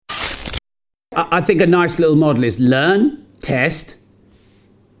I think a nice little model is learn, test,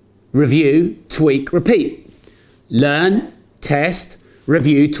 review, tweak, repeat. Learn, test,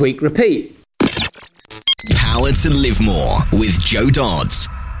 review, tweak, repeat. Power to Live More with Joe Dodds.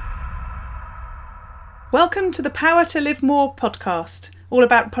 Welcome to the Power to Live More podcast, all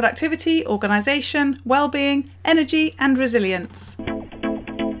about productivity, organisation, well-being, energy and resilience.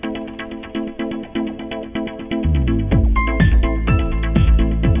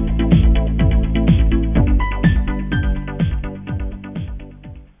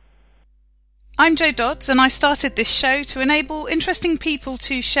 I'm Jo Dodds, and I started this show to enable interesting people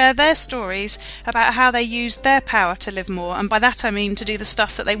to share their stories about how they use their power to live more, and by that I mean to do the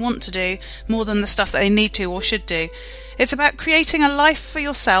stuff that they want to do more than the stuff that they need to or should do. It's about creating a life for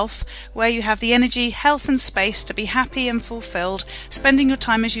yourself where you have the energy, health and space to be happy and fulfilled, spending your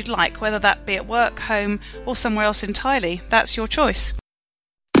time as you'd like, whether that be at work, home or somewhere else entirely. That's your choice.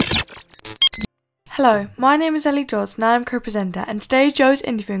 Hello, my name is Ellie Dodds and I am co-presenter, and today Joe is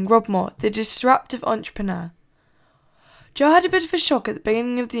interviewing Rob Moore, the disruptive entrepreneur. Joe had a bit of a shock at the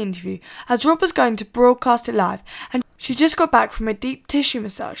beginning of the interview as Rob was going to broadcast it live, and she just got back from a deep tissue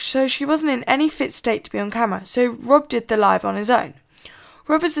massage, so she wasn't in any fit state to be on camera, so Rob did the live on his own.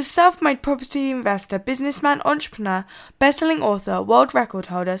 Rob is a self-made property investor, businessman, entrepreneur, best-selling author, world record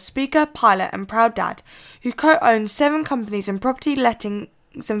holder, speaker, pilot and proud dad, who co-owns 7 companies in property, lettings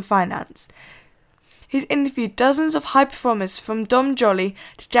and finance. He's interviewed dozens of high performers from Dom Jolly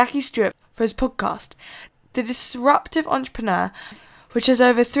to Jackie Stewart for his podcast, The Disruptive Entrepreneur, which has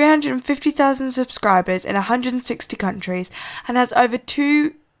over 350,000 subscribers in 160 countries and has over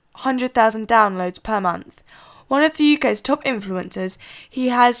 200,000 downloads per month. One of the UK's top influencers, he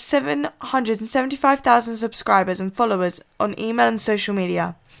has 775,000 subscribers and followers on email and social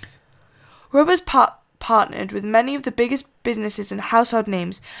media. Rob has partnered with many of the biggest businesses and household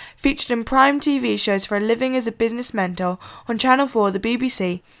names, featured in prime TV shows for a living as a business mentor on Channel 4, the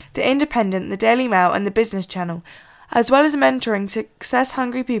BBC, The Independent, the Daily Mail and the Business Channel, as well as mentoring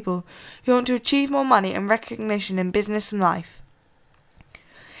success-hungry people who want to achieve more money and recognition in business and life.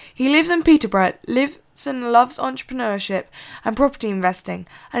 He lives in Peterborough, lives and loves entrepreneurship and property investing,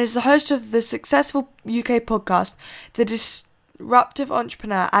 and is the host of the successful UK podcast, The Disruptive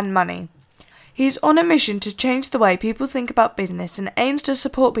Entrepreneur and Money. He is on a mission to change the way people think about business and aims to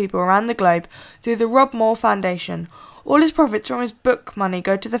support people around the globe through the Rob Moore Foundation. All his profits from his book money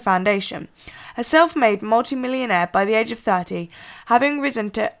go to the foundation. A self-made multi-millionaire by the age of 30, having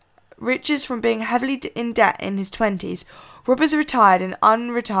risen to riches from being heavily in debt in his 20s, Rob has retired and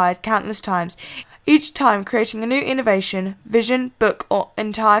unretired countless times, each time creating a new innovation, vision, book or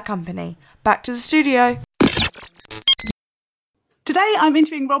entire company. Back to the studio. Today I'm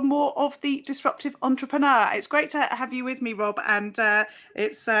interviewing Rob Moore of The Disruptive Entrepreneur. It's great to have you with me, Rob, and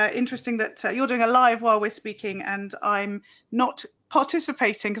it's interesting that you're doing a live while we're speaking and I'm not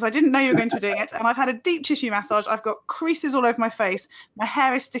participating because I didn't know you were going to be doing it, and I've had a deep tissue massage. I've got creases all over my face, my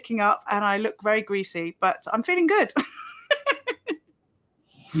hair is sticking up and I look very greasy, but I'm feeling good.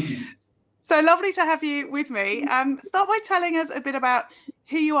 So lovely to have you with me. Start by telling us a bit about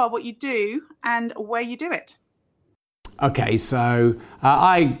who you are, what you do and where you do it. Okay, so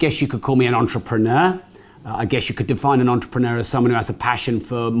I guess you could call me an entrepreneur. I guess you could define an entrepreneur as someone who has a passion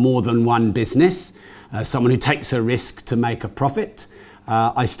for more than one business, someone who takes a risk to make a profit.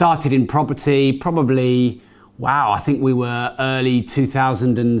 I started in property probably, I think we were early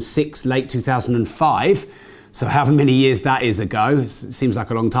 2006, late 2005. So however many years that is ago, it seems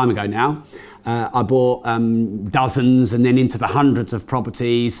like a long time ago now. I bought dozens and then into the hundreds of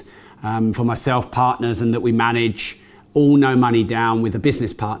properties for myself, partners, and that we manage, all no money down with a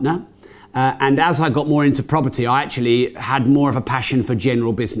business partner. And as I got more into property, I actually had more of a passion for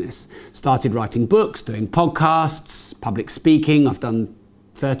general business. Started writing books, doing podcasts, public speaking. I've done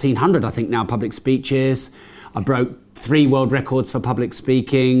 1,300, I think now, public speeches. I broke 3 world records for public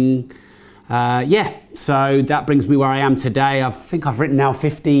speaking. So that brings me where I am today. I think I've written now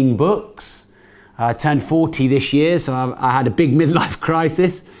 15 books. I turned 40 this year, so I had a big midlife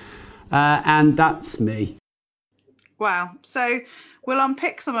crisis. And that's me. Wow. So we'll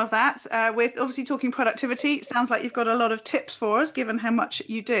unpick some of that with obviously talking productivity. It sounds like you've got a lot of tips for us, given how much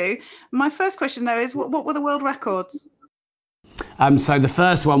you do. My first question, though, is what were the world records? So the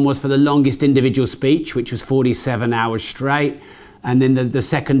first one was for the longest individual speech, which was 47 hours straight. And then the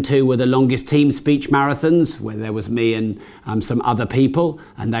second 2 were the longest team speech marathons, where there was me and some other people,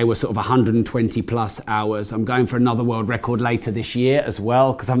 and they were sort of 120 plus hours. I'm going for another world record later this year as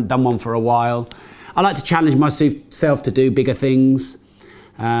well, because I haven't done one for a while. I like to challenge myself to do bigger things,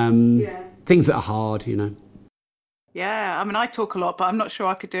 things that are hard, you know. Yeah, I mean, I talk a lot, but I'm not sure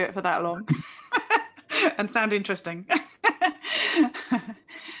I could do it for that long. and sound interesting.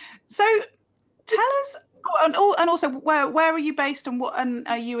 So tell us, and also where are you based, and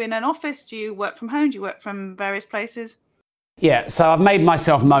are you in an office? Do you work from home? Do you work from various places? Yeah, so I've made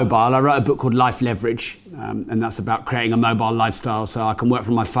myself mobile. I wrote a book called Life Leverage, and that's about creating a mobile lifestyle so I can work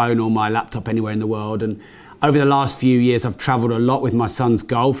from my phone or my laptop anywhere in the world. And over the last few years, I've travelled a lot with my son's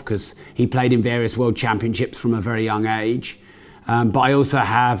golf because he played in various world championships from a very young age. But I also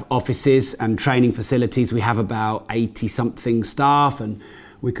have offices and training facilities. We have about 80-something staff, and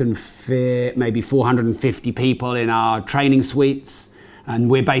we can fit maybe 450 people in our training suites.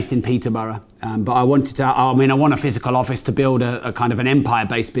 And we're based in Peterborough. But I want a physical office to build a kind of an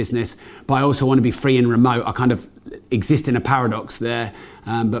empire-based business, but I also want to be free and remote. I kind of exist in a paradox there.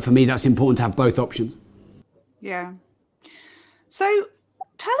 But for me, that's important to have both options. Yeah. So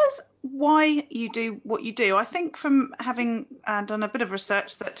tell us why you do what you do. I think from having done a bit of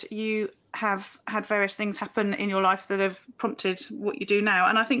research that you have had various things happen in your life that have prompted what you do now.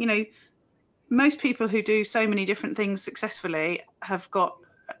 And I think, most people who do so many different things successfully have got,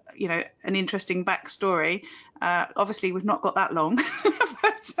 an interesting backstory. Obviously, we've not got that long.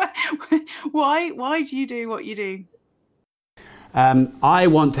 But why do you do what you do? I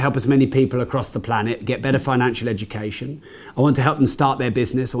want to help as many people across the planet get better financial education. I want to help them start their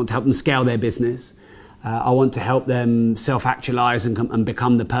business. I want to help them scale their business. I want to help them self-actualize and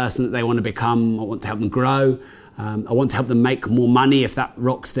become the person that they want to become. I want to help them grow. I want to help them make more money if that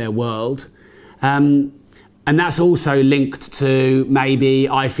rocks their world. And that's also linked to maybe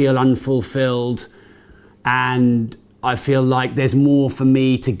I feel unfulfilled and I feel like there's more for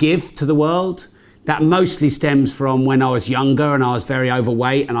me to give to the world. That mostly stems from when I was younger and I was very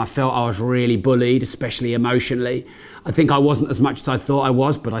overweight and I felt I was really bullied, especially emotionally. I think I wasn't as much as I thought I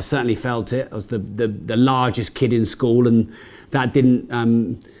was, but I certainly felt it. I was the largest kid in school, and that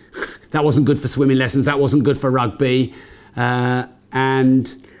that wasn't good for swimming lessons. That wasn't good for rugby.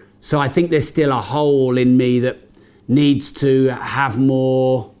 And so I think there's still a hole in me that needs to have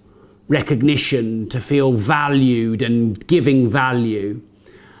more recognition, to feel valued and giving value.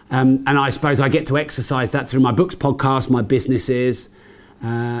 And I suppose I get to exercise that through my books, podcasts, my businesses.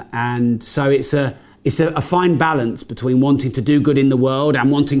 And so it's a fine balance between wanting to do good in the world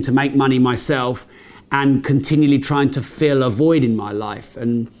and wanting to make money myself and continually trying to fill a void in my life.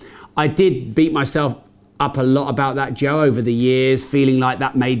 And I did beat myself up a lot about that, Joe, over the years, feeling like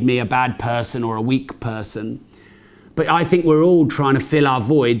that made me a bad person or a weak person. But I think we're all trying to fill our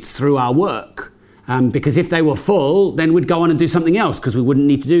voids through our work. Because if they were full, then we'd go on and do something else because we wouldn't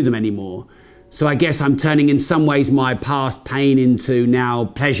need to do them anymore. So I guess I'm turning in some ways my past pain into now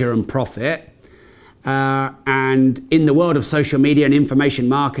pleasure and profit. And in the world of social media and information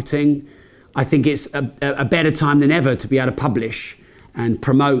marketing, I think it's a better time than ever to be able to publish and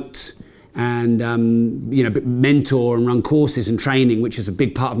promote and mentor and run courses and training, which is a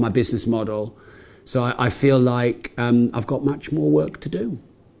big part of my business model. So I feel like I've got much more work to do.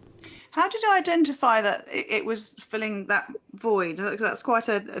 How did you identify that it was filling that void? That's quite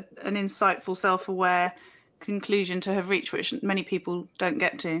an insightful, self-aware conclusion to have reached, which many people don't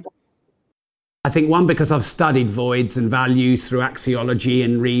get to. I think one, because I've studied voids and values through axiology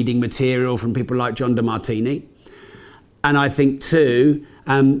and reading material from people like John DeMartini. And I think two,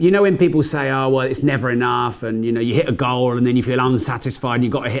 when people say, oh, well, it's never enough, and, you hit a goal and then you feel unsatisfied and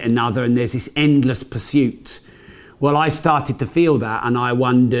you've got to hit another and there's this endless pursuit. Well, I started to feel that and I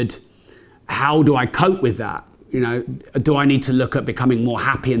wondered, how do I cope with that? Do I need to look at becoming more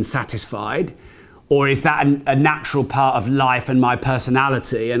happy and satisfied? Or is that a natural part of life and my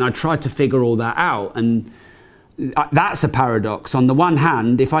personality? And I tried to figure all that out. And that's a paradox. On the one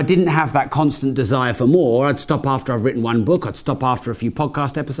hand, if I didn't have that constant desire for more, I'd stop after I've written one book. I'd stop after a few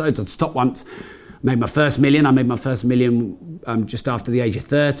podcast episodes. I'd stop once. Made my first million. I made my first million just after the age of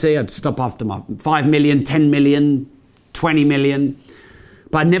 30. I'd stop after my 5 million, 10 million, 20 million.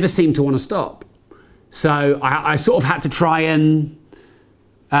 But I never seemed to want to stop. So I sort of had to try and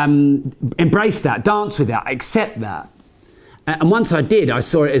embrace that, dance with that, accept that. And once I did, I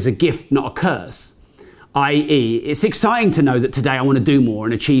saw it as a gift, not a curse. i.e., it's exciting to know that today I want to do more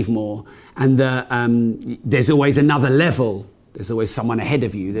and achieve more. And that there's always another level. There's always someone ahead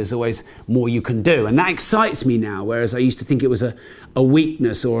of you. There's always more you can do. And that excites me now, whereas I used to think it was a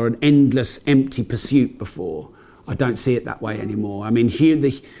weakness or an endless, empty pursuit before. I don't see it that way anymore. I mean,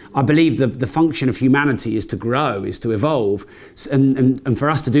 I believe the function of humanity is to grow, is to evolve. And for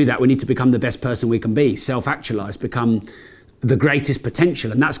us to do that, we need to become the best person we can be, self-actualize, become the greatest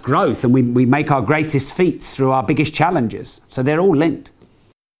potential. And that's growth. And we make our greatest feats through our biggest challenges. So they're all linked.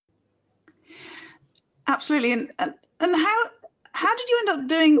 Absolutely. And how did you end up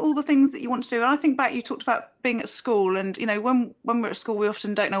doing all the things that you want to do? And I think back, you talked about being at school, and when we're at school, we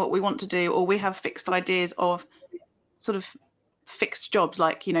often don't know what we want to do, or we have fixed ideas of sort of fixed jobs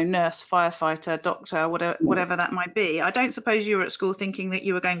like nurse, firefighter, doctor, whatever that might be. I don't suppose you were at school thinking that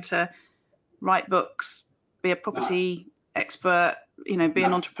you were going to write books, be a property expert, be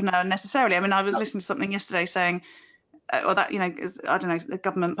an entrepreneur necessarily. I mean, I was listening to something yesterday saying, or that I don't know, the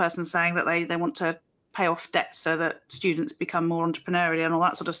government person saying that they want to pay off debts so that students become more entrepreneurial and all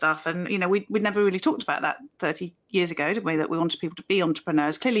that sort of stuff. And we never really talked about that 30 years ago, did we? That we wanted people to be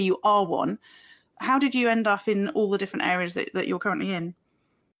entrepreneurs. Clearly, you are one. How did you end up in all the different areas that you're currently in?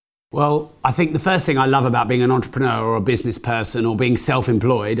 Well, I think the first thing I love about being an entrepreneur or a business person or being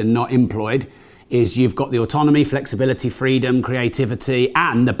self-employed and not employed is you've got the autonomy, flexibility, freedom, creativity,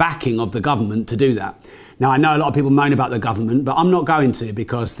 and the backing of the government to do that. Now, I know a lot of people moan about the government, but I'm not going to,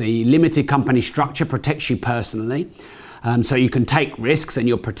 because the limited company structure protects you personally. So you can take risks and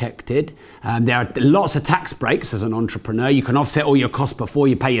you're protected. There are lots of tax breaks as an entrepreneur. You can offset all your costs before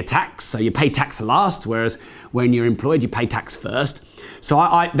you pay your tax. So you pay tax last, whereas when you're employed, you pay tax first. So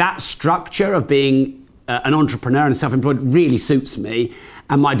that structure of being an entrepreneur and self-employed really suits me,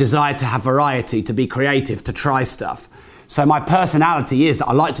 and my desire to have variety, to be creative, to try stuff. So my personality is that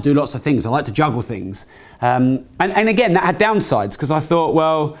I like to do lots of things. I like to juggle things. And again, that had downsides, because I thought,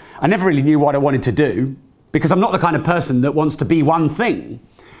 well, I never really knew what I wanted to do, because I'm not the kind of person that wants to be one thing.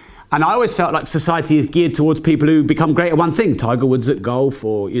 And I always felt like society is geared towards people who become great at one thing, Tiger Woods at golf,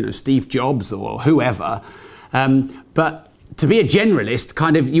 or Steve Jobs or whoever. But to be a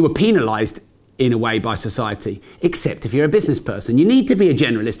generalist, you were penalised in a way by society, except if you're a business person. You need to be a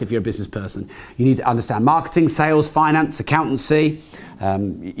generalist if you're a business person. You need to understand marketing, sales, finance, accountancy,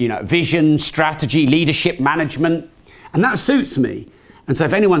 vision, strategy, leadership, management. And that suits me. And so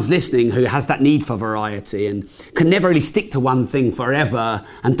if anyone's listening who has that need for variety and can never really stick to one thing forever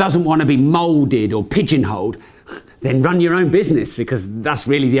and doesn't want to be moulded or pigeonholed, then run your own business, because that's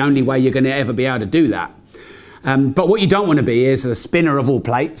really the only way you're going to ever be able to do that. But what you don't want to be is a spinner of all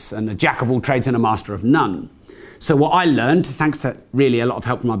plates and a jack of all trades and a master of none. So what I learned, thanks to really a lot of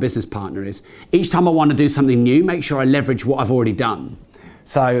help from my business partner, is each time I want to do something new, make sure I leverage what I've already done.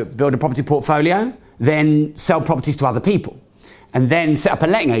 So build a property portfolio, then sell properties to other people, and then set up a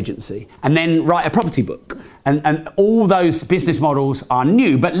letting agency, and then write a property book. And all those business models are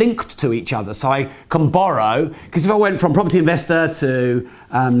new, but linked to each other. So I can borrow, because if I went from property investor to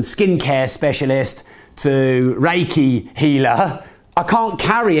skincare specialist to Reiki healer, I can't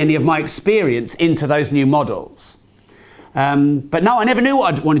carry any of my experience into those new models. But no, I never knew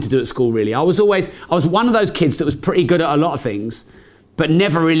what I wanted to do at school, really. I was one of those kids that was pretty good at a lot of things, but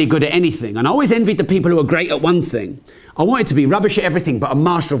never really good at anything. And I always envied the people who were great at one thing. I wanted to be rubbish at everything, but a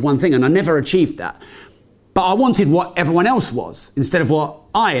master of one thing, and I never achieved that. But I wanted what everyone else was instead of what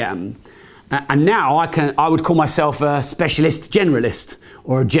I am. And now I would call myself a specialist generalist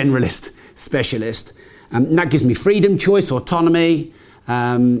or a generalist specialist. And that gives me freedom, choice, autonomy,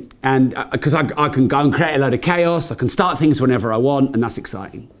 and because I can go and create a load of chaos, I can start things whenever I want, and that's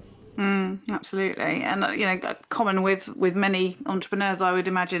exciting. Absolutely. And common with many entrepreneurs, I would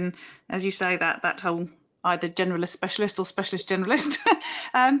imagine, as you say, that whole either generalist specialist or specialist generalist.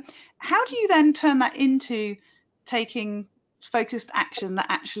 How do you then turn that into taking focused action that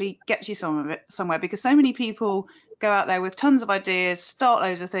actually gets you somewhere? Because so many people go out there with tons of ideas, start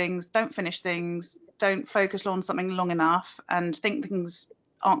loads of things, don't finish things, don't focus on something long enough, and think things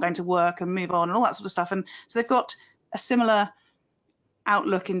aren't going to work and move on and all that sort of stuff. And so they've got a similar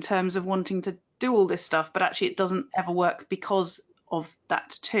outlook in terms of wanting to do all this stuff, but actually it doesn't ever work because of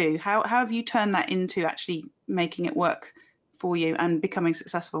that too. How have you turned that into actually making it work for you and becoming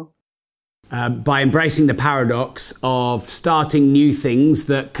successful? By embracing the paradox of starting new things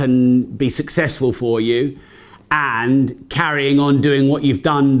that can be successful for you and carrying on doing what you've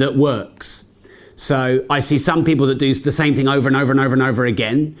done that works. So I see some people that do the same thing over and over and over and over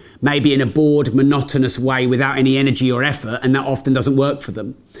again, maybe in a bored, monotonous way without any energy or effort, and that often doesn't work for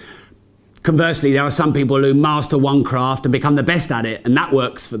them. Conversely, there are some people who master one craft and become the best at it, and that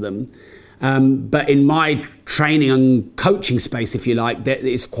works for them. But in my training and coaching space, if you like,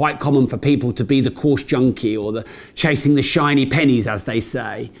 it's quite common for people to be the course junkie or the chasing the shiny pennies, as they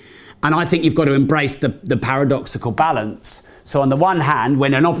say. And I think you've got to embrace the paradoxical balance. So on the one hand,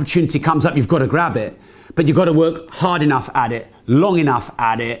 when an opportunity comes up, you've got to grab it. But you've got to work hard enough at it, long enough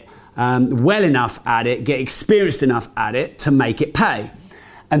at it, well enough at it, get experienced enough at it to make it pay.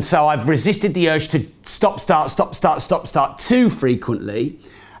 And so I've resisted the urge to stop too frequently,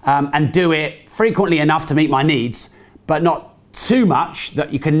 and do it frequently enough to meet my needs, but not too much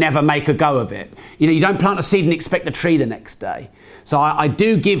that you can never make a go of it. You don't plant a seed and expect a tree the next day. So I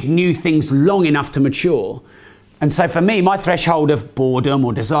do give new things long enough to mature. And so for me, my threshold of boredom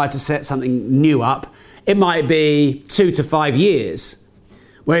or desire to set something new up, it might be 2 to 5 years.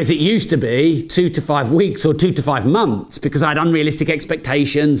 Whereas it used to be 2 to 5 weeks or 2 to 5 months because I had unrealistic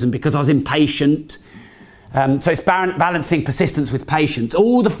expectations and because I was impatient. So it's balancing persistence with patience.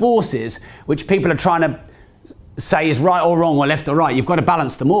 All the forces which people are trying to say is right or wrong or left or right, you've got to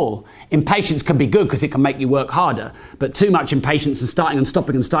balance them all. Impatience can be good because it can make you work harder, but too much impatience and starting and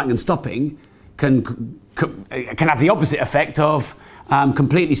stopping and starting and stopping can have the opposite effect of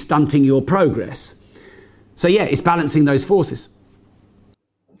completely stunting your progress. So yeah, it's balancing those forces.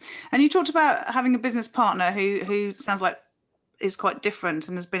 And you talked about having a business partner who sounds like is quite different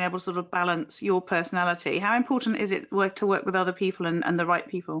and has been able to sort of balance your personality. How important is it to work with other people and the right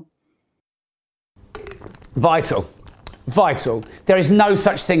people? Vital. There is no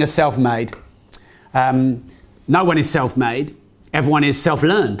such thing as self-made. No one is self-made. Everyone is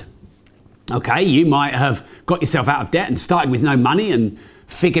self-learned. Okay, you might have got yourself out of debt and started with no money and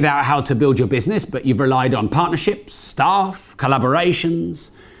figured out how to build your business, but you've relied on partnerships, staff,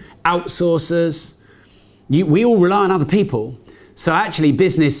 collaborations, outsourcers. We all rely on other people. So actually,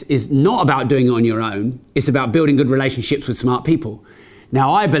 business is not about doing it on your own. It's about building good relationships with smart people.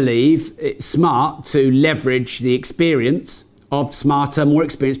 Now, I believe it's smart to leverage the experience of smarter, more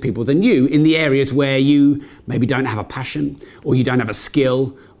experienced people than you in the areas where you maybe don't have a passion or you don't have a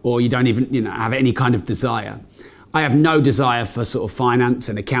skill or you don't even have any kind of desire. I have no desire for sort of finance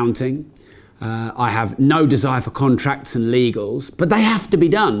and accounting. I have no desire for contracts and legals, but they have to be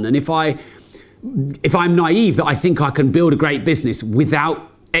done. And if I'm naive that I think I can build a great business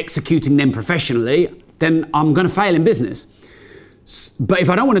without executing them professionally, then I'm going to fail in business. But if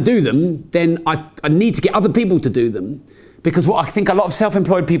I don't want to do them, then I need to get other people to do them. Because what I think a lot of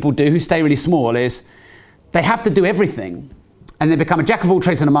self-employed people do who stay really small is they have to do everything and they become a jack of all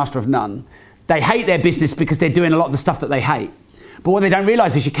trades and a master of none. They hate their business because they're doing a lot of the stuff that they hate. But what they don't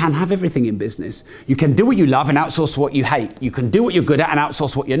realise is you can have everything in business. You can do what you love and outsource what you hate. You can do what you're good at and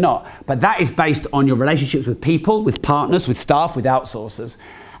outsource what you're not. But that is based on your relationships with people, with partners, with staff, with outsourcers.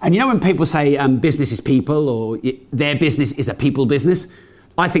 And when people say business is people or their business is a people business,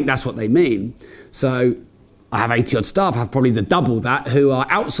 I think that's what they mean. So I have 80 odd staff, I have probably the double that who are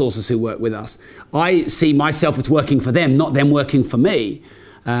outsourcers who work with us. I see myself as working for them, not them working for me.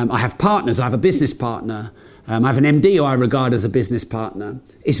 I have partners, I have a business partner. I have an MD who I regard as a business partner.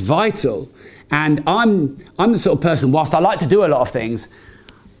 It's vital. And I'm the sort of person, whilst I like to do a lot of things,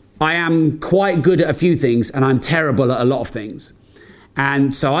 I am quite good at a few things and I'm terrible at a lot of things.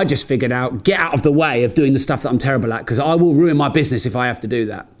 And so I just figured out, get out of the way of doing the stuff that I'm terrible at, because I will ruin my business if I have to do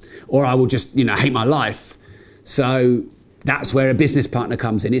that. Or I will just, hate my life. So that's where a business partner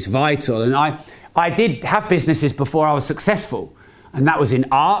comes in. It's vital. And I did have businesses before I was successful. And that was in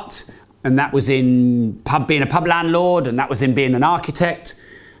art, and that was in being a pub landlord, and that was in being an architect.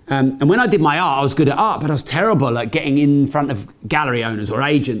 And when I did my art, I was good at art, but I was terrible at getting in front of gallery owners or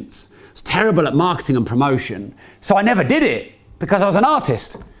agents. I was terrible at marketing and promotion. So I never did it because I was an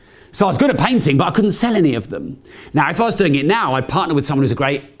artist. So I was good at painting, but I couldn't sell any of them. Now, if I was doing it now, I'd partner with someone who's a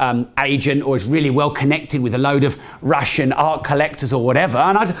great agent or is really well connected with a load of Russian art collectors or whatever,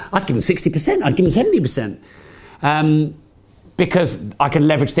 and I'd give them 60%, I'd give them 70%. Because I can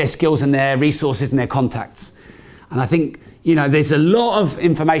leverage their skills and their resources and their contacts. And I think, there's a lot of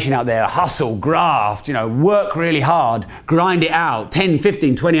information out there. Hustle, graft, work really hard, grind it out, 10,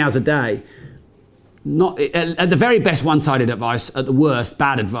 15, 20 hours a day. Not at the very best, one-sided advice. At the worst,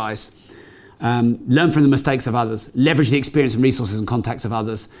 bad advice. Learn from the mistakes of others. Leverage the experience and resources and contacts of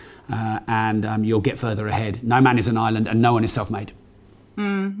others. And you'll get further ahead. No man is an island and no one is self-made.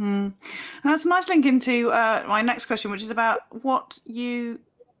 Mm-hmm. And that's a nice link into my next question, which is about what you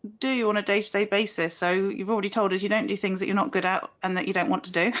do on a day-to-day basis. So you've already told us you don't do things that you're not good at and that you don't want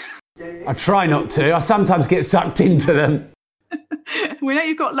to do. I try not to. I sometimes get sucked into them. We know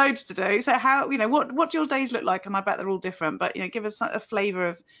you've got loads to do. So how, what do your days look like? And I bet they're all different, but, give us a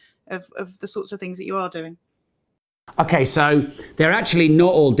flavour of the sorts of things that you are doing. Okay, so they're actually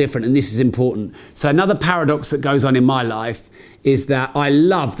not all different, and this is important. So another paradox that goes on in my life is that I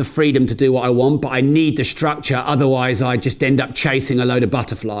love the freedom to do what I want, but I need the structure, otherwise I just end up chasing a load of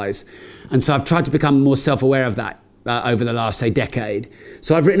butterflies. And so I've tried to become more self-aware of that over the last, decade.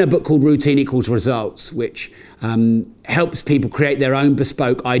 So I've written a book called Routine Equals Results, which helps people create their own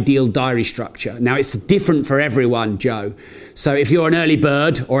bespoke ideal diary structure. Now, it's different for everyone, Joe. So if you're an early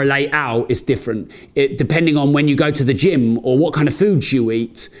bird or a late owl, it's different. Depending on when you go to the gym or what kind of foods you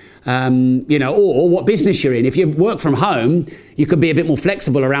eat, or what business you're in. If you work from home, you can be a bit more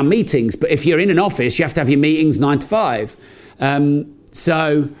flexible around meetings. But if you're in an office, you have to have your meetings 9 to 5.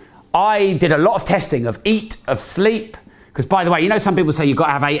 So I did a lot of testing of eat, of sleep, because by the way, you know, some people say you've got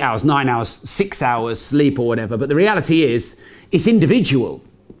to have 8 hours, 9 hours, 6 hours sleep or whatever, but the reality is it's individual.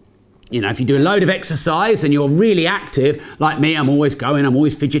 You know, if you do a load of exercise and you're really active, like me, I'm always going, I'm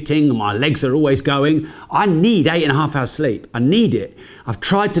always fidgeting, and my legs are always going, I need 8.5 hours sleep. I need it. I've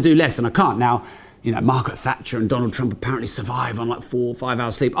tried to do less and I can't. Now, you know, Margaret Thatcher and Donald Trump apparently survive on like 4 or 5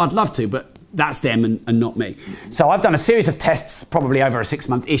 hours sleep. I'd love to, but that's them and not me. So I've done a series of tests, probably over a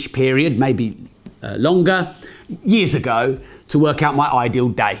 6-month-ish period, maybe longer, years ago, to work out my ideal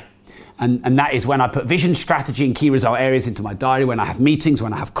day. And that is when I put vision, strategy and key result areas into my diary, when I have meetings,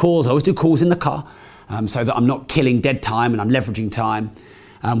 when I have calls. I always do calls in the car so that I'm not killing dead time and I'm leveraging time.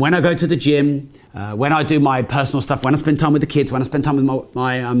 When I go to the gym, when I do my personal stuff, when I spend time with the kids, when I spend time with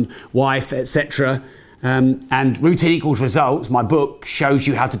my wife, etc. And routine equals results, my book shows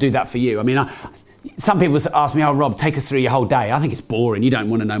you how to do that for you. I mean, some people ask me, oh, Rob, take us through your whole day. I think it's boring. You don't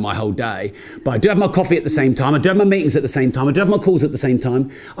want to know my whole day. But I do have my coffee at the same time. I do have my meetings at the same time. I do have my calls at the same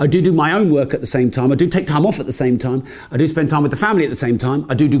time. I do my own work at the same time. I do take time off at the same time. I do spend time with the family at the same time.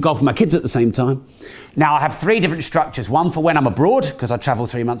 I do golf with my kids at the same time. Now, I have 3 different structures. One for when I'm abroad, because I travel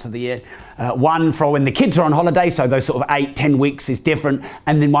 3 months of the year. One for when the kids are on holiday, so those sort of 8-10 weeks is different.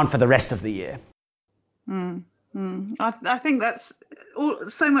 And then one for the rest of the year. I think that's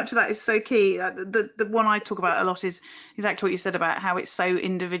so much of that is so key. The one I talk about a lot is exactly what you said about how it's so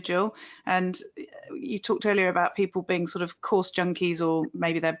individual. And you talked earlier about people being sort of course junkies, or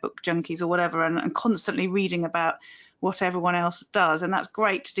maybe they're book junkies or whatever, and constantly reading about what everyone else does. And that's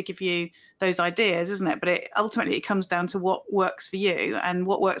great to give you those ideas, isn't it? But ultimately it comes down to what works for you, and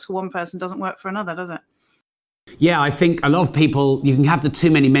what works for one person doesn't work for another, does it? Yeah, I think a lot of people, you can have the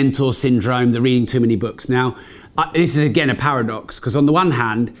too many mentor syndrome, the reading too many books. Now, this is again a paradox, because on the one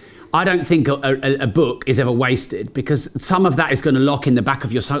hand, I don't think a book is ever wasted, because some of that is going to lock in the back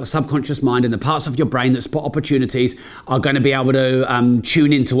of your subconscious mind, and the parts of your brain that spot opportunities are going to be able to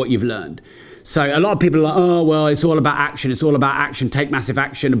tune into what you've learned. So a lot of people are like, oh, well, it's all about action. It's all about action. Take massive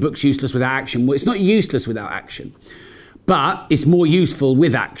action. A book's useless without action. Well, it's not useless without action. But it's more useful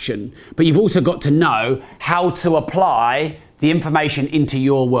with action. But you've also got to know how to apply the information into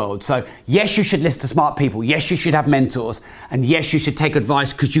your world. So yes, you should listen to smart people. Yes, you should have mentors. And yes, you should take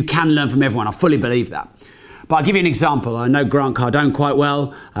advice, because you can learn from everyone. I fully believe that. But I'll give you an example. I know Grant Cardone quite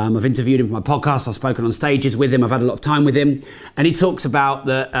well. I've interviewed him for my podcast. I've spoken on stages with him. I've had a lot of time with him. And he talks about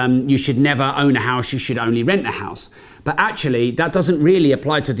that you should never own a house. You should only rent a house. But actually, that doesn't really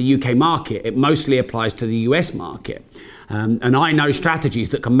apply to the UK market. It mostly applies to the US market. And I know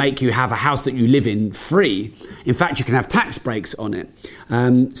strategies that can make you have a house that you live in free. In fact, you can have tax breaks on it.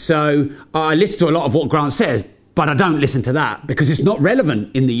 So I listen to a lot of what Grant says, but I don't listen to that because it's not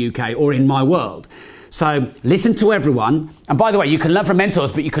relevant in the UK or in my world. So listen to everyone. And by the way, you can learn from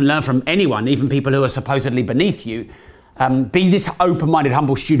mentors, but you can learn from anyone, even people who are supposedly beneath you. Be this open-minded,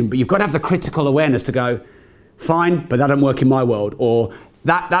 humble student, but you've got to have the critical awareness to go, fine, but that doesn't work in my world. Or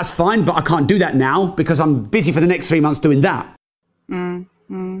that's fine, but I can't do that now because I'm busy for the next 3 months doing that.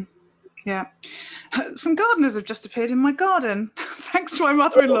 Yeah. Some gardeners have just appeared in my garden, thanks to my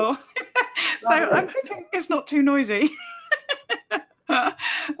mother-in-law. So I'm hoping it's not too noisy.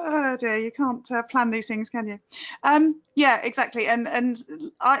 Oh dear, you can't plan these things, can you? Yeah, exactly. And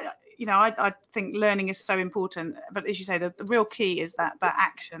I think learning is so important. But as you say, the real key is that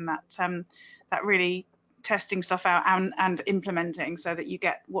action, that really testing stuff out and implementing so that you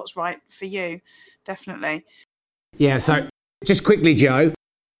get what's right for you. Definitely. Yeah. So just quickly, Joe,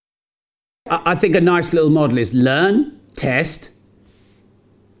 I think a nice little model is learn, test,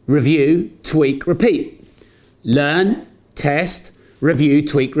 review, tweak, repeat. Learn, test, review,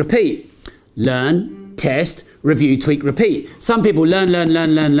 tweak, repeat. Learn, test, review, tweak, repeat. Some people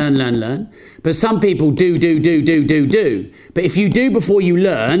learn. But some people do. But if you do before you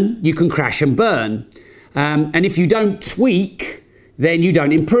learn, you can crash and burn. And if you don't tweak, then you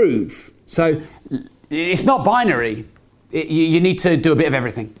don't improve. So it's not binary. You need to do a bit of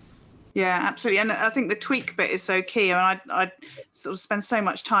everything. Yeah, absolutely. And I think the tweak bit is so key. I mean, I sort of spend so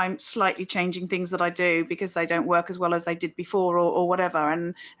much time slightly changing things that I do because they don't work as well as they did before or whatever.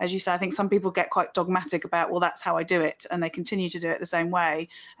 And as you say, I think some people get quite dogmatic about, well, that's how I do it. And they continue to do it the same way.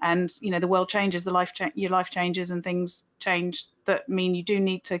 And, the world changes, your life changes and things change that mean you do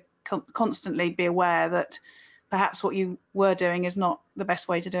need to constantly be aware that perhaps what you were doing is not the best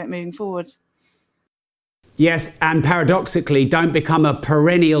way to do it moving forwards. Yes, and paradoxically, don't become a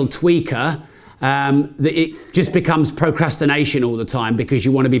perennial tweaker. It just becomes procrastination all the time because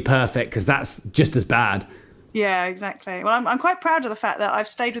you want to be perfect, because that's just as bad. Yeah, exactly. Well, I'm quite proud of the fact that I've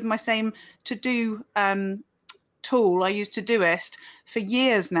stayed with my same to-do tool. I use Todoist for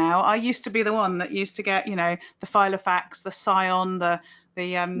years now. I used to be the one that used to get, you know, the Filofax, the Scion,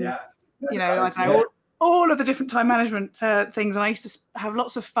 you know, I don't know, all of the different time management things. And I used to have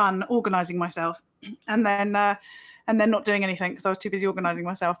lots of fun organizing myself and then not doing anything because I was too busy organizing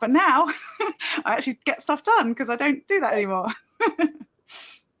myself. But now I actually get stuff done because I don't do that anymore.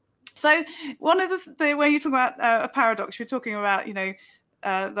 So one of the when you talk about a paradox, you're talking about, you know,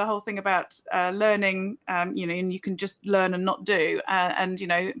 the whole thing about learning, you know, and you can just learn and not do. And, you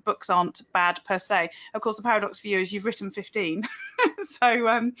know, books aren't bad per se. Of course, the paradox for you is you've written 15.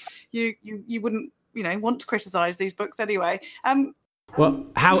 So you wouldn't, you know, want to criticize these books anyway. Well,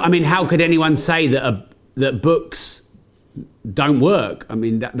 how could anyone say that books don't work? I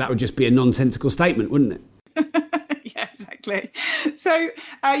mean, that would just be a nonsensical statement, wouldn't it? Yeah, exactly. So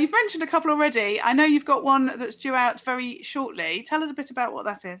you've mentioned a couple already. I know you've got one that's due out very shortly. Tell us a bit about what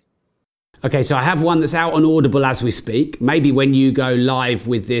that is. Okay, so I have one that's out on Audible as we speak. Maybe when you go live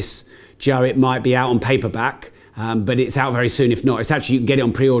with this, Joe, it might be out on paperback, but it's out very soon. If not, it's actually, you can get it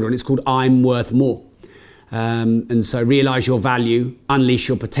on pre-order, and it's called I'm Worth More. And so Realise Your Value, Unleash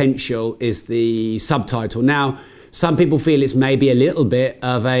Your Potential is the subtitle. Now, some people feel it's maybe a little bit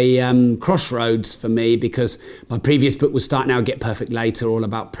of a crossroads for me because my previous book was Start Now, Get Perfect Later, all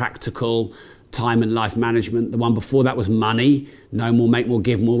about practical time and life management. The one before that was Money, Know More, Make More,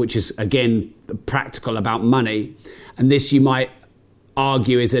 Give More, which is, again, practical about money. And this, you might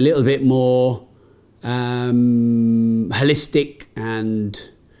argue, is a little bit more holistic and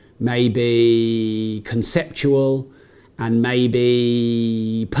maybe conceptual and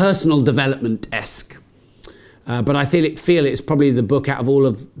maybe personal development-esque. But I feel it's probably the book out of all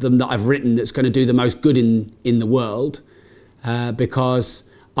of them that I've written that's going to do the most good in the world, because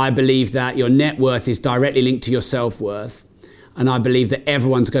I believe that your net worth is directly linked to your self-worth. And I believe that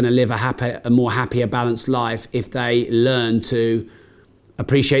everyone's going to live a more happier, balanced life if they learn to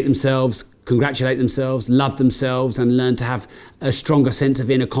appreciate themselves, congratulate themselves, love themselves, and learn to have a stronger sense of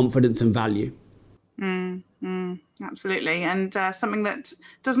inner confidence and value. Absolutely. And something that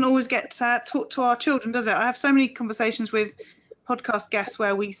doesn't always get taught to our children, does it? I have so many conversations with podcast guests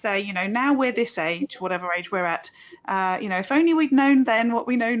where we say, you know, now we're this age, whatever age we're at, you know, if only we'd known then what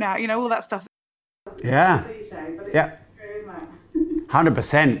we know now, you know, all that stuff. Yeah. Yeah.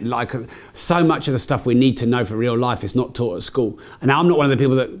 100%. Like, so much of the stuff we need to know for real life is not taught at school. And I'm not one of the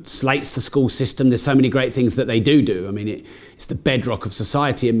people that slates the school system. There's so many great things that they do. I mean, it's the bedrock of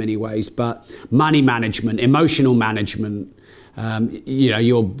society in many ways. But money management, emotional management, you know,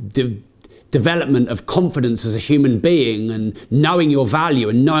 your development of confidence as a human being and knowing your value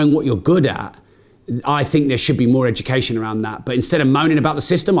and knowing what you're good at, I think there should be more education around that. But instead of moaning about the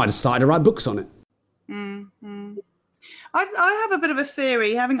system, I just started to write books on it. I have a bit of a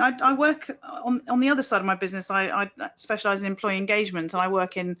theory. I work on the other side of my business. I specialise in employee engagement, and I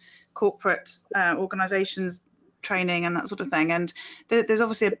work in corporate organisations training and that sort of thing. And there's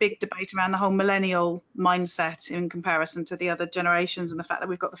obviously a big debate around the whole millennial mindset in comparison to the other generations, and the fact that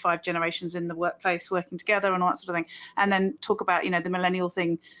we've got the 5 generations in the workplace working together and all that sort of thing. And then talk about, you know, the millennial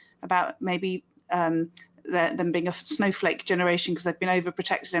thing about maybe them being a snowflake generation because they've been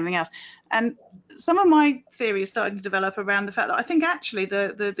overprotected and everything else. And some of my theory is starting to develop around the fact that I think actually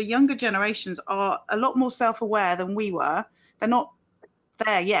the younger generations are a lot more self-aware than we were. They're not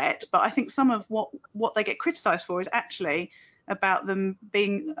there yet, but I think some of what they get criticised for is actually about them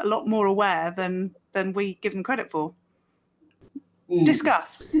being a lot more aware than we give them credit for.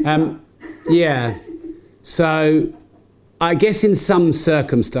 Discuss. Yeah. So I guess in some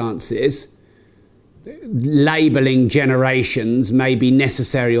circumstances, labelling generations may be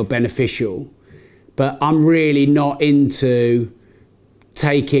necessary or beneficial, but I'm really not into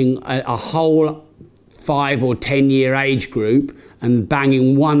taking a whole 5 or 10 year age group and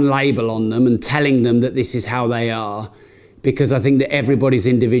banging one label on them and telling them that this is how they are, because I think that everybody's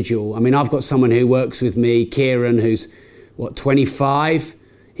individual. I mean, I've got someone who works with me, Kieran, who's 25.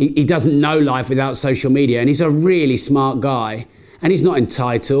 He doesn't know life without social media, and he's a really smart guy, and he's not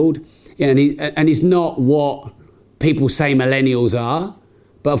entitled. And he's not what people say millennials are,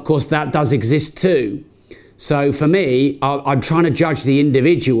 but of course that does exist too. So for me, I'm trying to judge the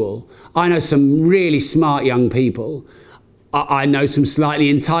individual. I know some really smart young people. I know some slightly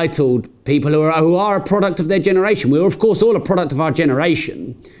entitled people who are a product of their generation. We're of course all a product of our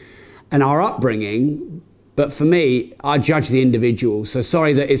generation and our upbringing. But for me, I judge the individual. So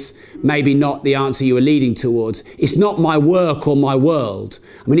sorry that it's maybe not the answer you were leading towards. It's not my work or my world.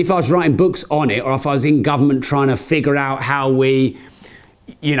 I mean, if I was writing books on it, or if I was in government trying to figure out how we,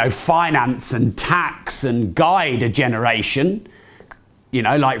 you know, finance and tax and guide a generation,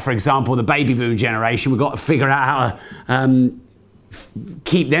 like for example, the baby boom generation, we've got to figure out how to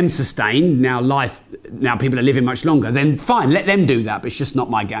keep them sustained. Now people are living much longer. Then fine, let them do that. But it's just not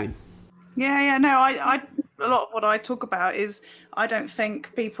my game. Yeah. No, I a lot of what I talk about is I don't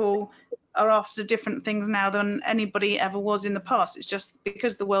think people are after different things now than anybody ever was in the past. It's just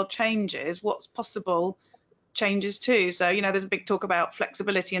because the world changes, what's possible changes too. So, there's a big talk about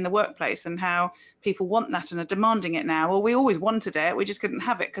flexibility in the workplace and how people want that and are demanding it now. Well, we always wanted it, we just couldn't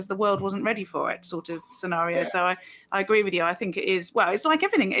have it because the world wasn't ready for it, sort of scenario. Yeah. So I agree with you. I think it is, well, it's like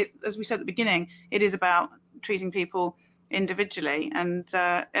everything. As we said at the beginning, it is about treating people individually, and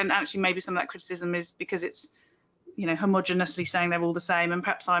actually maybe some of that criticism is because it's homogeneously saying they're all the same, and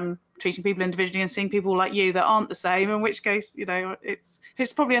perhaps I'm treating people individually and seeing people like you that aren't the same, in which case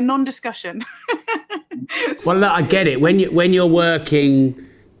it's probably a non-discussion. Well, look, I get it. When you're working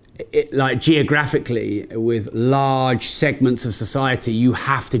like geographically with large segments of society, you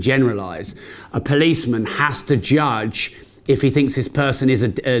have to generalize. A policeman has to judge if he thinks this person is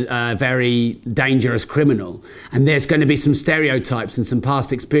a very dangerous criminal. And there's going to be some stereotypes and some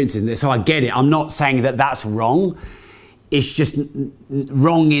past experiences in there. So I get it. I'm not saying that that's wrong. It's just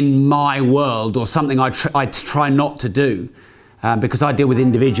wrong in my world, or something I try not to do because I deal with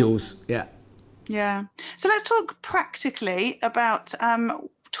individuals. Yeah. Yeah. So let's talk practically about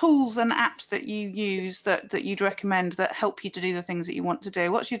tools and apps that you use that you'd recommend that help you to do the things that you want to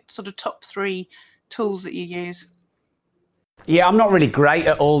do. What's your sort of top 3 tools that you use? Yeah, I'm not really great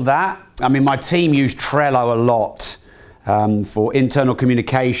at all that. I mean, my team use Trello a lot for internal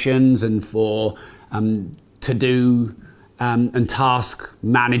communications and for to-do and task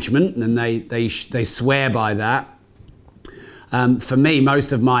management, and they swear by that. For me,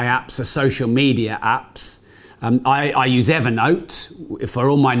 most of my apps are social media apps. I use Evernote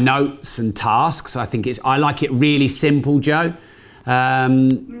for all my notes and tasks. I like it really simple, Joe.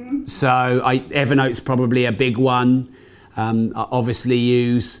 Evernote's probably a big one. I obviously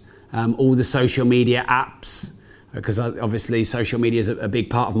use all the social media apps because obviously social media is a big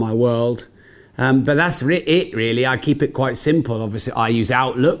part of my world. But that's it, really. I keep it quite simple. Obviously, I use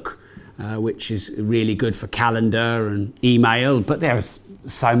Outlook, which is really good for calendar and email, but there's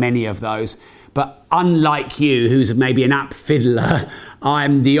so many of those. But unlike you, who's maybe an app fiddler,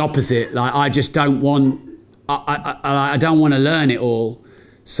 I'm the opposite. Like, I just don't want, I don't want to learn it all.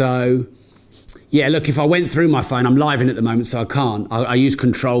 So, yeah, look, if I went through my phone, I'm live in at the moment, so I can't. I use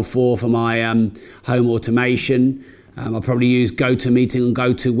Control4 for my home automation. I'll probably use GoToMeeting and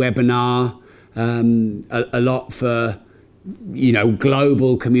GoToWebinar a lot for,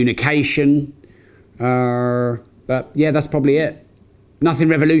 global communication. But yeah, that's probably it. Nothing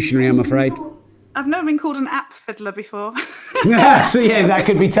revolutionary, I'm afraid. I've never been called an app fiddler before. So yeah, that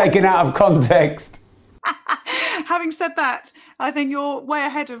could be taken out of context. Having said that, I think you're way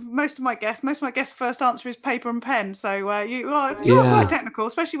ahead of most of my guests. Most of my guests' first answer is paper and pen. So you're quite technical,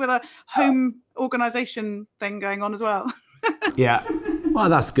 especially with a home organisation thing going on as well. Yeah, well,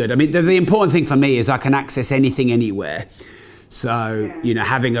 that's good. I mean, the important thing for me is I can access anything anywhere. So,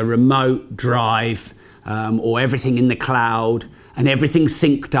 having a remote drive or everything in the cloud and everything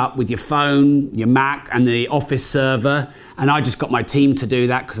synced up with your phone, your Mac and the Office server. And I just got my team to do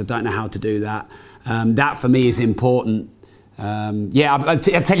that because I don't know how to do that. That for me is important. I'll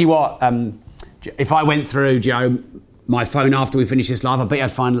tell you what, if I went through, Joe, my phone after we finish this live, I bet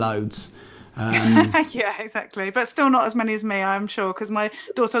I'd find loads. Yeah, exactly. But still not as many as me, I'm sure, because my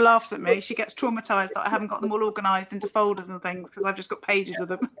daughter laughs at me. She gets traumatised that I haven't got them all organised into folders and things because I've just got pages of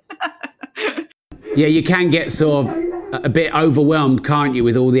them. Yeah, you can get sort of a bit overwhelmed, can't you,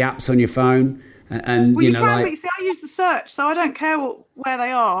 with all the apps on your phone? And well, you can, see, I use the search, so I don't care where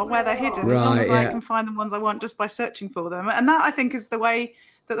they are, where they're hidden, as long as I can find the ones I want just by searching for them. And that, I think, is the way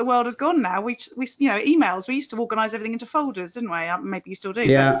that the world has gone now. We emails, we used to organise everything into folders, didn't we? Maybe you still do,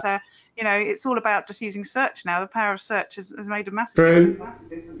 but it's all about just using search now. The power of search has made a massive difference.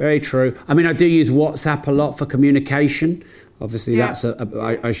 Very true. I mean, I do use WhatsApp a lot for communication. Obviously, that's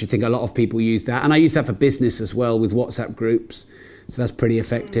I should think a lot of people use that. And I use that for business as well with WhatsApp groups. So that's pretty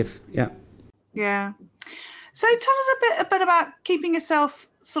effective. Yeah. Yeah. So tell us a bit about keeping yourself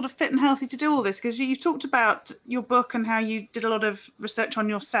sort of fit and healthy to do all this, because you've talked about your book and how you did a lot of research on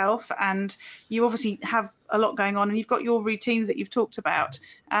yourself, and you obviously have a lot going on, and you've got your routines that you've talked about.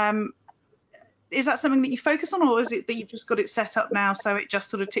 Is that something that you focus on, or is it that you've just got it set up now so it just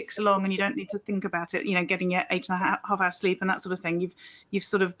sort of ticks along and you don't need to think about it, getting your 8.5 hours sleep and that sort of thing? You've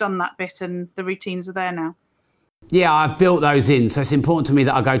sort of done that bit and the routines are there now. Yeah, I've built those in. So it's important to me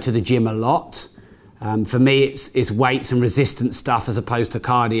that I go to the gym a lot. For me, it's weights and resistance stuff as opposed to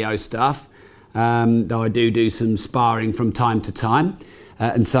cardio stuff. Though I do some sparring from time to time.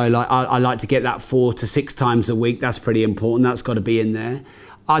 And so I like to get that 4 to 6 times a week. That's pretty important. That's got to be in there.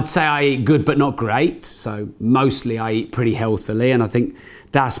 I'd say I eat good but not great. So mostly I eat pretty healthily, and I think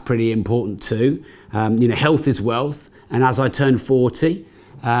that's pretty important too. Health is wealth. And as I turn 40,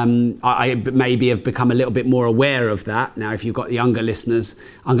 I maybe have become a little bit more aware of that. Now, if you've got younger listeners,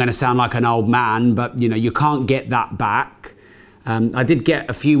 I'm going to sound like an old man, but you can't get that back. I did get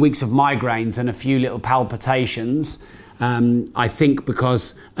a few weeks of migraines and a few little palpitations. I think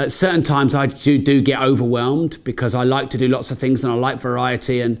because at certain times I do get overwhelmed because I like to do lots of things and I like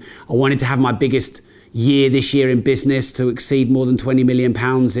variety, and I wanted to have my biggest year this year in business, to exceed more than £20 million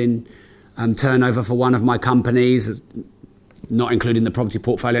in turnover for one of my companies, not including the property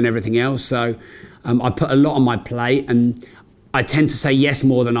portfolio and everything else. So I put a lot on my plate, and I tend to say yes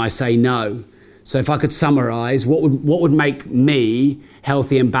more than I say no. So if I could summarise, what would make me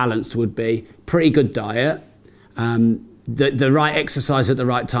healthy and balanced would be pretty good diet, the right exercise at the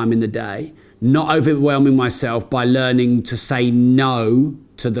right time in the day, not overwhelming myself by learning to say no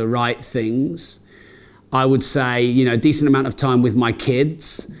to the right things. I would say, a decent amount of time with my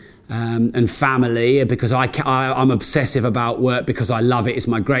kids and family, because I'm obsessive about work because I love it. It's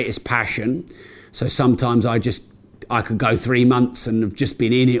my greatest passion. So sometimes I could go 3 months and have just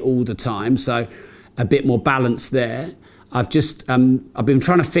been in it all the time. So a bit more balance there. I've been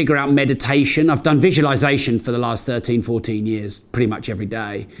trying to figure out meditation. I've done visualization for the last 13, 14 years, pretty much every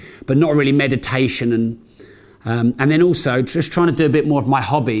day, but not really meditation. And then also just trying to do a bit more of my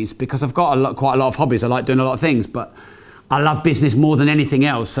hobbies, because I've got quite a lot of hobbies. I like doing a lot of things, but I love business more than anything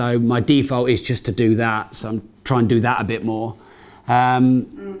else. So my default is just to do that. So I'm trying to do that a bit more.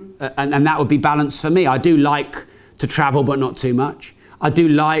 And that would be balance for me. I do like to travel, but not too much. I do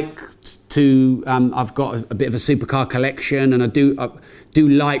like to, I've got a bit of a supercar collection, and I do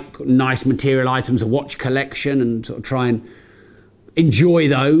like nice material items, a watch collection, and sort of try and enjoy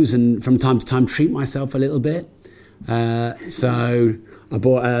those, and from time to time treat myself a little bit. So I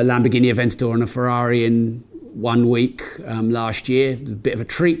bought a Lamborghini Aventador and a Ferrari in 1 week last year, a bit of a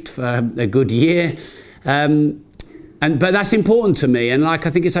treat for a good year. But that's important to me, and I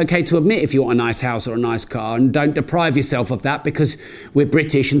think it's okay to admit if you want a nice house or a nice car, and don't deprive yourself of that because we're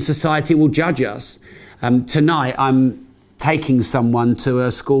British and society will judge us. Tonight I'm taking someone to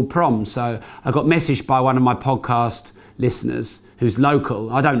a school prom, so I got messaged by one of my podcast listeners who's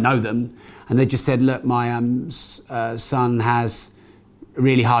local. I don't know them, and they just said, look, my son has a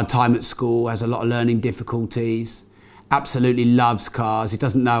really hard time at school, has a lot of learning difficulties, absolutely loves cars. He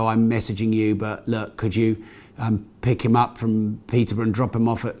doesn't know I'm messaging you, but look, could you pick him up from Peterborough and drop him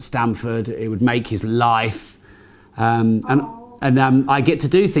off at Stamford? It would make his life. And I get to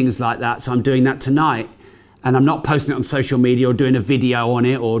do things like that, so I'm doing that tonight. And I'm not posting it on social media or doing a video on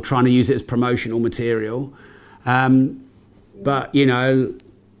it or trying to use it as promotional material. But, I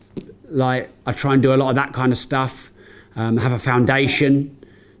try and do a lot of that kind of stuff. Have a foundation,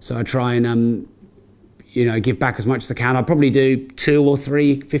 so I try and give back as much as I can. I'll probably do 2 or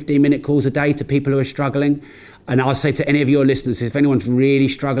 3 15-minute calls a day to people who are struggling. And I'll say to any of your listeners, if anyone's really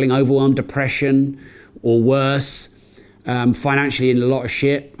struggling, overwhelmed, depression, or worse, financially in a lot of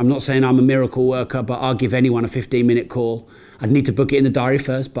shit, I'm not saying I'm a miracle worker, but I'll give anyone a 15-minute call. I'd need to book it in the diary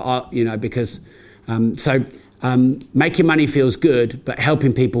first, but making money feels good, but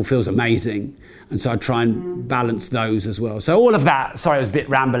helping people feels amazing. And so I try and balance those as well. So all of that, sorry, it was a bit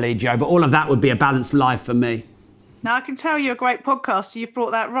rambly, Joe, but all of that would be a balanced life for me. Now, I can tell you're a great podcaster. You've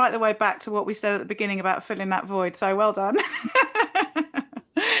brought that right the way back to what we said at the beginning about filling that void. So well done.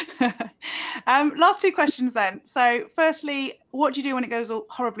 Last 2 questions then. So firstly, what do you do when it goes all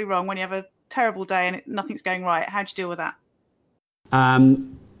horribly wrong, when you have a terrible day and nothing's going right? How do you deal with that?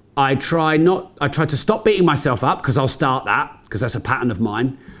 I try to stop beating myself up, because I'll start that, because that's a pattern of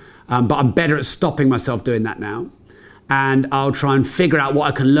mine. But I'm better at stopping myself doing that now. And I'll try and figure out what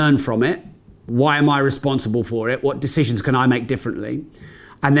I can learn from it. Why am I responsible for it? What decisions can I make differently?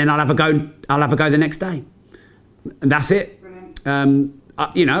 And then I'll have a go the next day. And that's it. I'm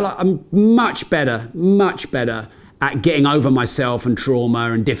much better at getting over myself and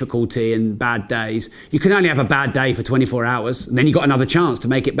trauma and difficulty and bad days. You can only have a bad day for 24 hours, and then you've got another chance to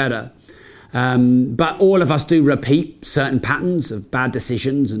make it better. But all of us do repeat certain patterns of bad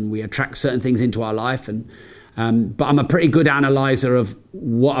decisions, and we attract certain things into our life. But I'm a pretty good analyzer of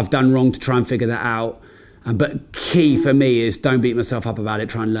what I've done wrong to try and figure that out. But key for me is don't beat myself up about it,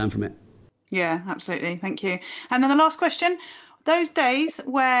 try and learn from it. Yeah, absolutely. Thank you. And then the last question, those days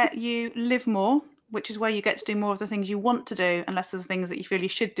where you live more, which is where you get to do more of the things you want to do and less of the things that you feel you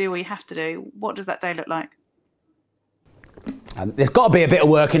should do or you have to do, what does that day look like? There's got to be a bit of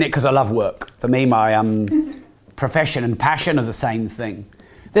work in it, because I love work. For me, my profession and passion are the same thing.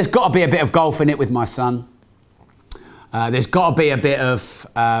 There's got to be a bit of golf in it with my son. There's got to be a bit of...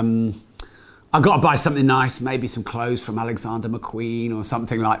 I've got to buy something nice, maybe some clothes from Alexander McQueen or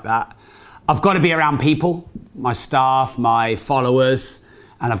something like that. I've got to be around people, my staff, my followers,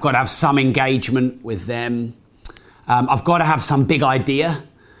 and I've got to have some engagement with them. I've got to have some big idea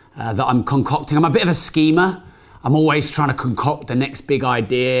that I'm concocting. I'm a bit of a schemer. I'm always trying to concoct the next big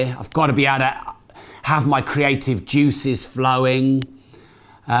idea. I've got to be able to have my creative juices flowing.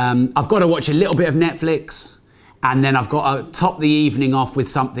 I've got to watch a little bit of Netflix. And then I've got to top the evening off with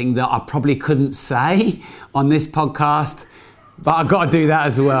something that I probably couldn't say on this podcast. But I've got to do that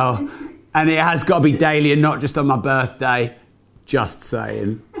as well. And it has got to be daily and not just on my birthday. Just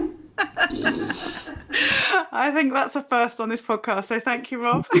saying. I think that's a first on this podcast. So thank you,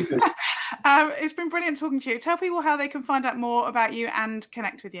 Rob. It's been brilliant talking to you. Tell people how they can find out more about you and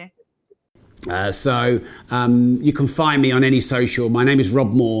connect with you. You can find me on any social. My name is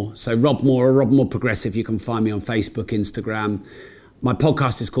Rob Moore. So Rob Moore or Rob Moore Progressive. You can find me on Facebook, Instagram. My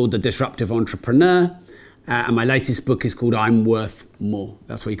podcast is called The Disruptive Entrepreneur. And my latest book is called I'm Worth More.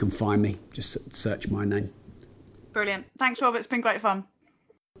 That's where you can find me. Just search my name. Brilliant. Thanks, Rob. It's been great fun.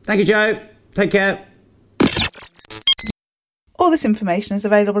 Thank you, Joe. Take care. All this information is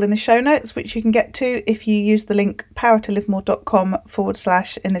available in the show notes, which you can get to if you use the link powertolivemore.com/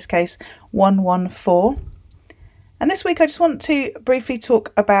 in this case 114. And this week I just want to briefly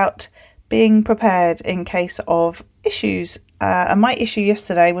talk about being prepared in case of issues. And my issue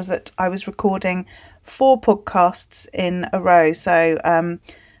yesterday was that I was recording 4 podcasts in a row. So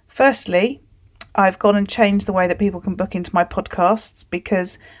firstly, I've gone and changed the way that people can book into my podcasts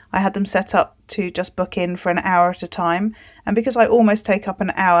because I had them set up to just book in for an hour at a time. And because I almost take up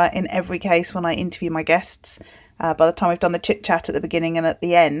an hour in every case when I interview my guests, by the time I've done the chit chat at the beginning and at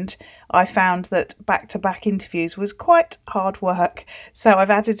the end, I found that back-to-back interviews was quite hard work. So I've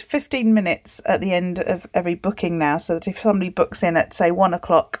added 15 minutes at the end of every booking now, so that if somebody books in at, say, 1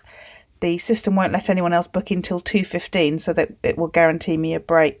 o'clock, the system won't let anyone else book in till 2:15, so that it will guarantee me a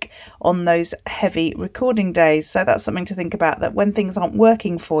break on those heavy recording days. So that's something to think about, that when things aren't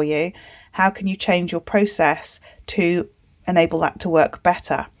working for you, how can you change your process to enable that to work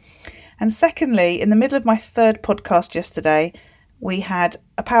better? And secondly, in the middle of my 3rd podcast yesterday, we had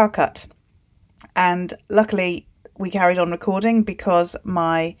a power cut. And luckily, we carried on recording because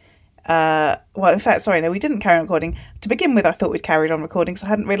we didn't carry on recording. To begin with, I thought we'd carried on recording, so I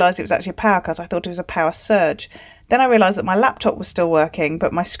hadn't realised it was actually a power cut. I thought it was a power surge. Then I realised that my laptop was still working,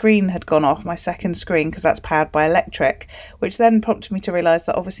 but my screen had gone off, my second screen, because that's powered by electric, which then prompted me to realise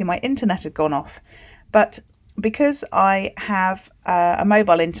that obviously my internet had gone off. But because I have a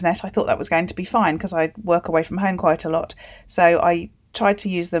mobile internet, I thought that was going to be fine because I work away from home quite a lot. So I tried to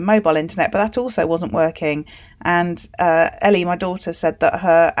use the mobile internet, but that also wasn't working. And Ellie, my daughter, said that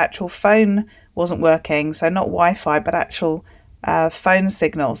her actual phone wasn't working. So not Wi-Fi, but actual phone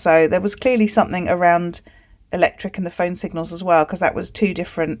signal. So there was clearly something around electric and the phone signals as well, because that was 2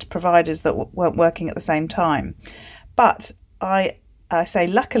 different providers that weren't working at the same time. But I say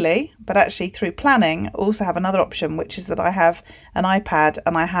luckily, but actually through planning, also have another option, which is that I have an iPad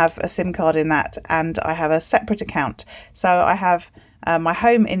and I have a SIM card in that, and I have a separate account. So I have my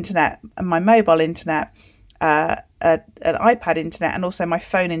home internet and my mobile internet, an iPad internet, and also my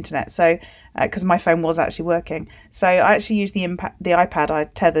phone internet. So because my phone was actually working, so I actually used the iPad. I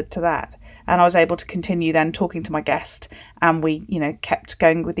tethered to that, and I was able to continue then talking to my guest, and we, kept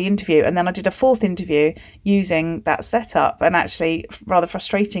going with the interview. And then I did a 4th interview using that setup, and actually, rather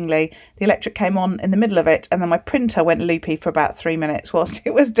frustratingly, the electric came on in the middle of it, and then my printer went loopy for about 3 minutes whilst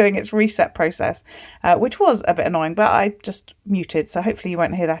it was doing its reset process, which was a bit annoying, but I just muted, so hopefully you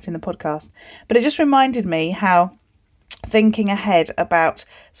won't hear that in the podcast. But it just reminded me how thinking ahead about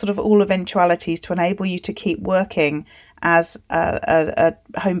sort of all eventualities to enable you to keep working as a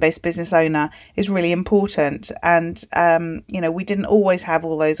home-based business owner is really important. And, we didn't always have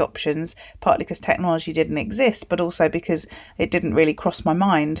all those options, partly because technology didn't exist, but also because it didn't really cross my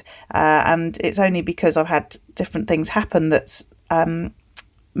mind. And it's only because I've had different things happen that's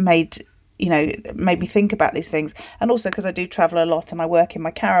made me think about these things. And also because I do travel a lot and I work in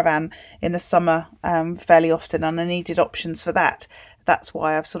my caravan in the summer fairly often, and I needed options for that. That's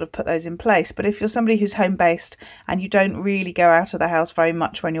why I've sort of put those in place. But if you're somebody who's home-based and you don't really go out of the house very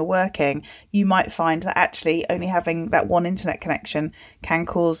much when you're working, you might find that actually only having that one internet connection can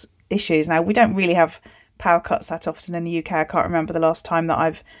cause issues. Now, we don't really have power cuts that often in the UK. I can't remember the last time that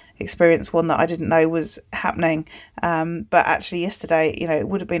I've experienced one that I didn't know was happening. But actually yesterday, it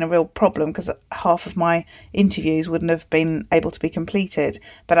would have been a real problem because half of my interviews wouldn't have been able to be completed.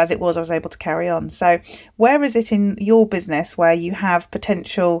 But as it was, I was able to carry on. So where is it in your business where you have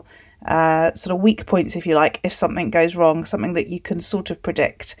potential sort of weak points, if you like, if something goes wrong, something that you can sort of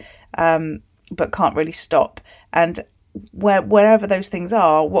predict but can't really stop? And wherever those things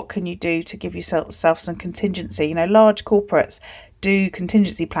are, what can you do to give yourself some contingency? Large corporates do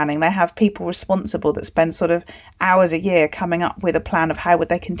contingency planning. They have people responsible that spend sort of hours a year coming up with a plan of how would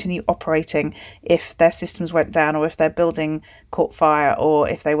they continue operating if their systems went down, or if their building caught fire, or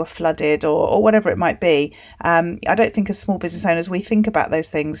if they were flooded, or whatever it might be. I don't think as small business owners we think about those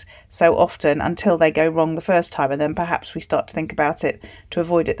things so often until they go wrong the first time, and then perhaps we start to think about it to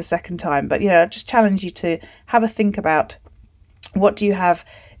avoid it the second time. But I just challenge you to have a think about what do you have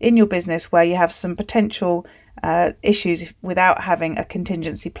in your business where you have some potential issues without having a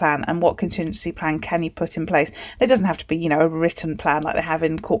contingency plan, and what contingency plan can you put in place? It doesn't have to be a written plan like they have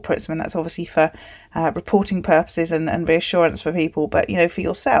in corporates. I mean, that's obviously for reporting purposes and reassurance for people, but for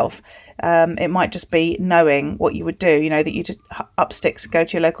yourself, it might just be knowing what you would do, that you just up sticks and go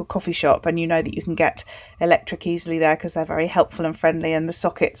to your local coffee shop, and that you can get electric easily there because they're very helpful and friendly, and the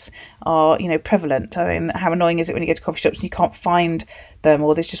sockets are prevalent. I mean, how annoying is it when you go to coffee shops and you can't find them,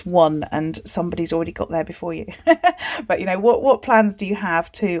 or there's just one and somebody's already got there before you? But what plans do you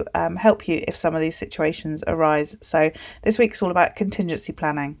have to help you if some of these situations arise? So this week's all about contingency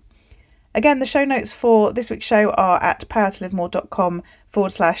planning. Again, the show notes for this week's show are at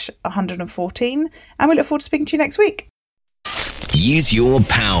powertolivemore.com/114, and we look forward to speaking to you next week. Use your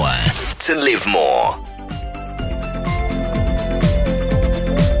power to live more.